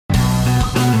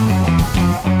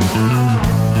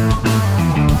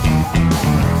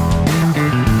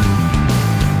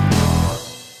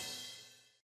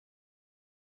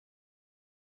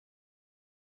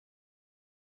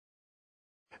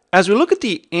As we look at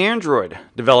the Android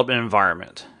development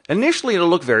environment, initially it'll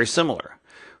look very similar.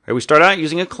 Right, we start out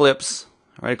using Eclipse.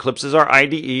 Right, Eclipse is our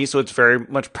IDE, so it's very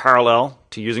much parallel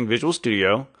to using Visual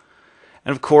Studio.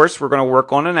 And of course, we're going to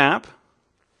work on an app.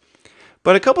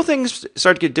 But a couple things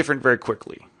start to get different very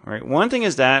quickly. Right? One thing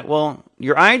is that, well,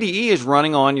 your IDE is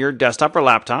running on your desktop or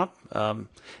laptop.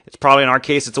 It's probably, in our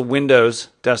case, it's a Windows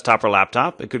desktop or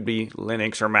laptop. It could be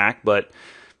Linux or Mac, but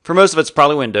for most of it, it's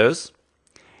probably Windows.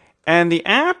 And the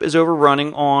app is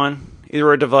overrunning on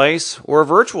either a device or a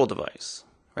virtual device.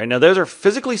 Right? Now, those are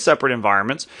physically separate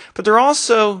environments, but they're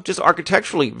also just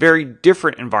architecturally very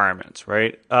different environments.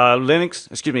 Right? Android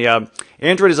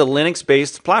is a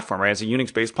Linux-based platform. Right? It's a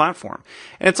Unix-based platform,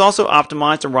 and it's also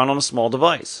optimized to run on a small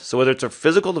device. So whether it's a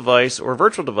physical device or a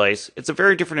virtual device, it's a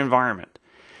very different environment.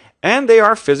 And they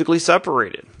are physically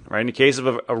separated. Right? In the case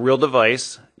of a real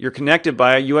device, you're connected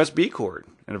by a USB cord.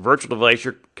 In a virtual device,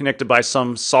 you're connected by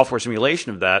some software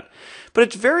simulation of that. But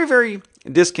it's very, very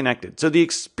disconnected. So the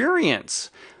experience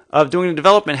of doing the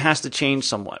development has to change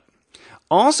somewhat.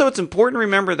 Also, it's important to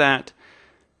remember that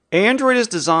Android is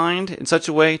designed in such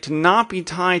a way to not be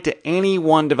tied to any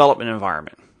one development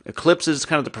environment. Eclipse is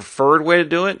kind of the preferred way to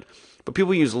do it. But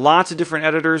people use lots of different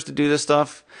editors to do this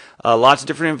stuff, lots of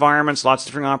different environments, lots of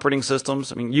different operating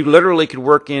systems. I mean, you literally could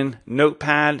work in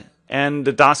Notepad and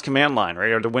the DOS command line,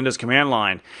 right, or the Windows command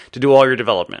line to do all your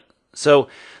development. So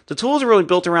the tools are really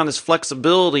built around this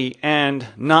flexibility and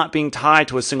not being tied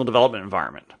to a single development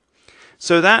environment.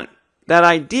 So that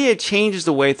idea changes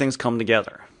the way things come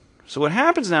together. So what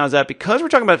happens now is that because we're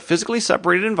talking about a physically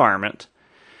separated environment,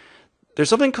 there's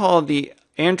something called the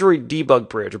Android Debug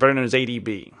Bridge, or better known as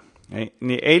ADB. Right?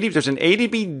 There's an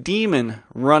ADB daemon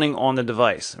running on the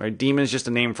device. Right? Daemon is just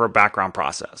a name for a background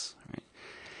process. Right?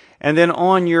 And then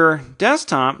on your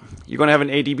desktop, you're going to have an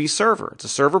ADB server. It's a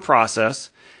server process,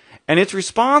 and it's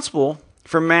responsible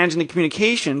for managing the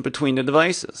communication between the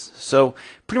devices. So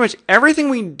pretty much everything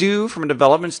we do from a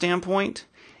development standpoint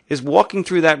is walking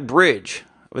through that bridge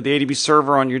with the ADB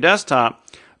server on your desktop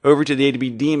over to the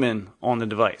ADB daemon on the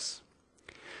device.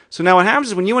 So now what happens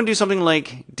is when you want to do something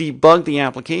like debug the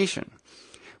application,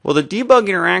 well, the debug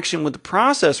interaction with the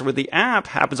processor, with the app,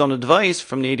 happens on the device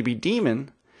from the ADB daemon.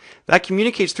 That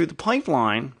communicates through the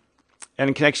pipeline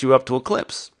and connects you up to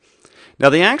Eclipse. Now,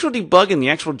 the actual debugging, the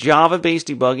actual Java-based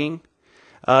debugging,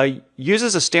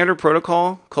 uses a standard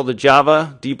protocol called the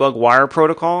Java Debug Wire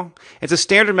Protocol. It's a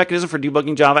standard mechanism for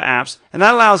debugging Java apps, and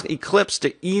that allows Eclipse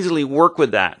to easily work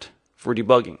with that for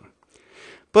debugging.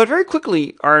 But very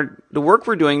quickly, the work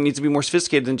we're doing needs to be more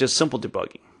sophisticated than just simple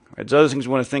debugging. Right? There's other things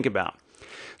we want to think about.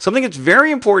 Something that's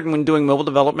very important when doing mobile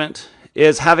development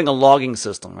is having a logging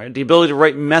system, right? The ability to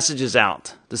write messages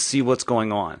out to see what's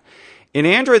going on. In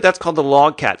Android, that's called the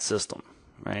logcat system.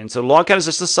 Right? And so logcat is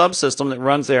just a subsystem that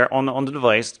runs there on the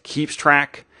device, keeps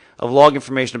track of log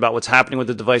information about what's happening with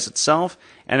the device itself,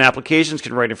 and applications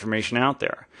can write information out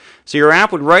there. So your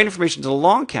app would write information to the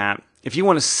logcat. If you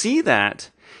want to see that,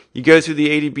 you go through the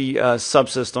ADB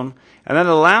subsystem, and that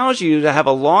allows you to have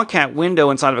a logcat window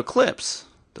inside of Eclipse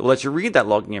that will let you read that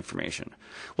logging information.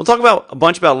 We'll talk about a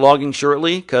bunch about logging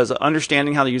shortly, because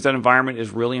understanding how to use that environment is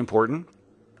really important.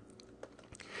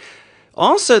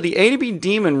 Also, the ADB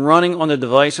daemon running on the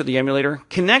device or the emulator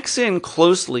connects in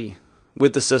closely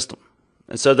with the system,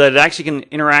 and so that it actually can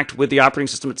interact with the operating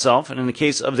system itself, and in the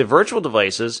case of the virtual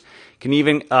devices, can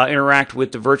even interact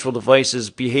with the virtual device's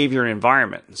behavior and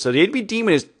environment. So the ADB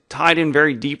daemon is tied in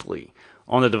very deeply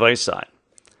on the device side.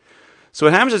 So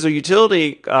what happens is a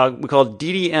utility we call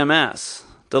DDMS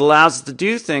that allows us to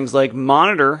do things like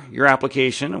monitor your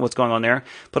application and what's going on there,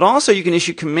 but also you can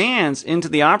issue commands into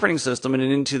the operating system and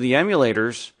into the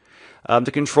emulators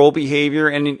to control behavior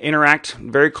and interact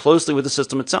very closely with the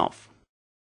system itself.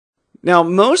 Now,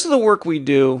 most of the work we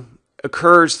do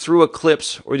occurs through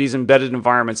Eclipse or these embedded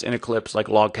environments in Eclipse like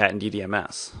logcat and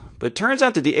DDMS. But it turns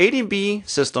out that the ADB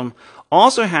system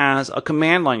also has a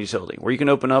command line utility where you can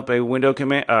open up a Windows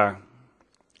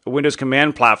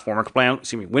command platform, or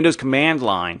Windows command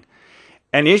line,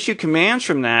 and issue commands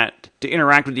from that to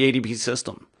interact with the ADB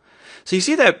system. So you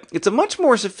see that it's a much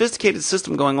more sophisticated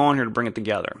system going on here to bring it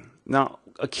together. Now,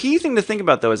 a key thing to think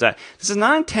about, though, is that this is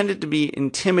not intended to be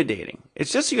intimidating.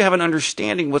 It's just so you have an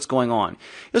understanding of what's going on.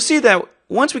 You'll see that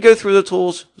once we go through the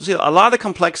tools, you'll see a lot of the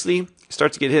complexity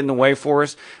starts to get hidden away for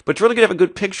us, but it's really good to have a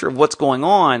good picture of what's going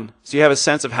on so you have a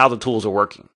sense of how the tools are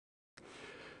working.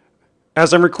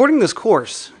 As I'm recording this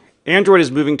course, Android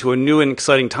is moving to a new and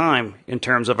exciting time in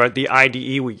terms of the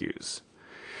IDE we use.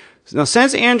 Now,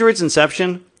 since Android's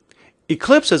inception,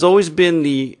 Eclipse has always been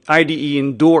the IDE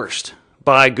endorsed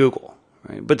by Google.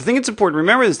 Right? But the thing that's important to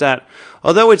remember is that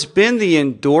although it's been the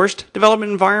endorsed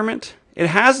development environment, it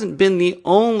hasn't been the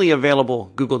only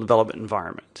available Google development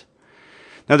environment.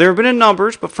 Now, there have been a number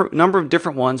of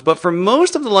different ones, but for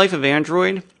most of the life of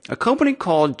Android, a company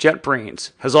called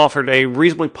JetBrains has offered a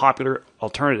reasonably popular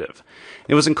alternative.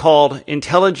 It was called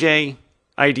IntelliJ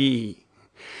IDE.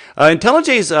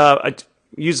 IntelliJ is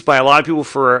used by a lot of people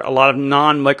for a lot of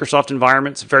non-Microsoft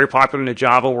environments, very popular in the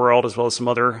Java world as well as some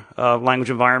other language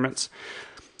environments.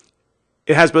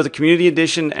 It has both a Community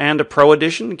Edition and a Pro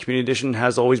Edition. The Community Edition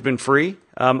has always been free.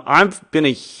 I've been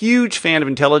a huge fan of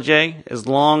IntelliJ as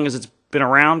long as it's been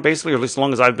around, basically, or at least as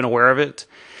long as I've been aware of it.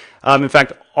 In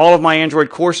fact, all of my Android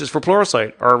courses for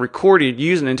Pluralsight are recorded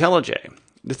using IntelliJ.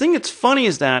 The thing that's funny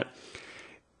is that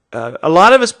a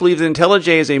lot of us believe that IntelliJ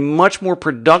is a much more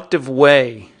productive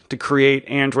way to create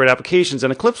Android applications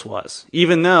than Eclipse was,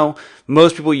 even though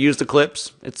most people use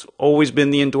Eclipse. It's always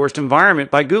been the endorsed environment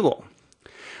by Google.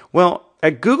 Well,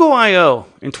 at Google I/O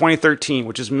in 2013,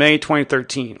 which is May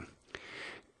 2013,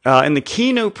 in the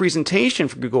keynote presentation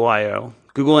for Google I/O,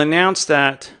 Google announced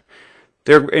that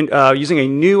they're using a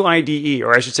new IDE,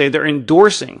 or I should say they're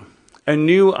endorsing a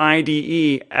new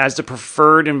IDE as the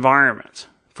preferred environment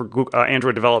for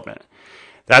Android development.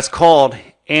 That's called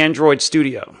Android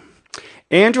Studio.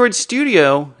 Android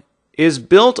Studio is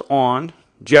built on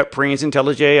JetBrains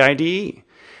IntelliJ IDE.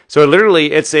 So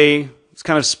literally it's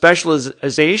kind of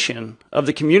specialization of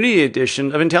the Community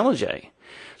Edition of IntelliJ.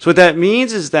 So what that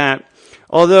means is that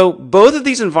although both of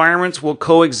these environments will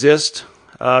coexist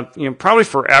probably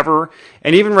forever,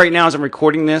 and even right now as I'm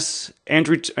recording this,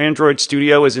 Android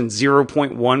Studio is in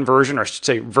 0.1 version, or I should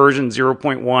say version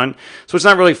 0.1, so it's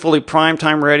not really fully prime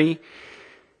time ready.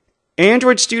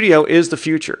 Android Studio is the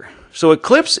future. So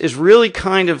Eclipse is really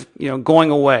kind of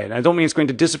going away. And I don't mean it's going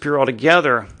to disappear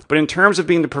altogether, but in terms of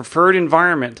being the preferred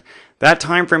environment, that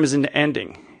time frame is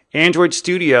ending. Android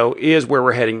Studio is where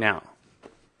we're heading now.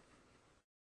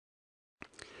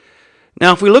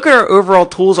 Now, if we look at our overall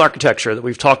tools architecture that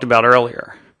we've talked about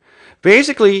earlier,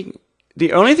 basically,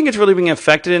 the only thing that's really being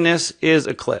affected in this is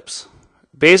Eclipse.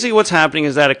 Basically, what's happening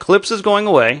is that Eclipse is going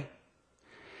away,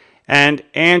 and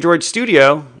Android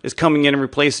Studio is coming in and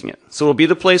replacing it. So it'll be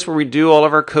the place where we do all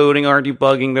of our coding, our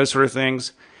debugging, those sort of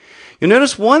things. You'll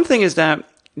notice one thing is that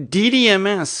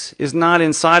DDMS is not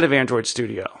inside of Android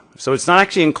Studio. So it's not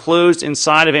actually enclosed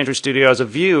inside of Android Studio as a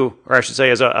view, or I should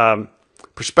say as a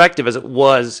perspective as it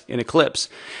was in Eclipse.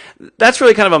 That's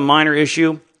really kind of a minor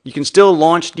issue. You can still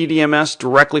launch DDMS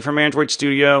directly from Android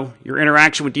Studio. Your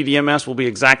interaction with DDMS will be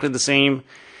exactly the same.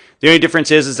 The only difference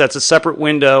is that's a separate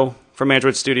window from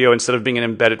Android Studio instead of being an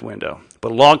embedded window.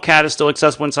 But Logcat is still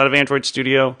accessible inside of Android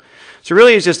Studio. So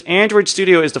really it's just Android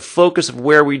Studio is the focus of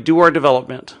where we do our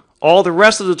development. All the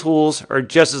rest of the tools are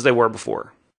just as they were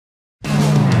before.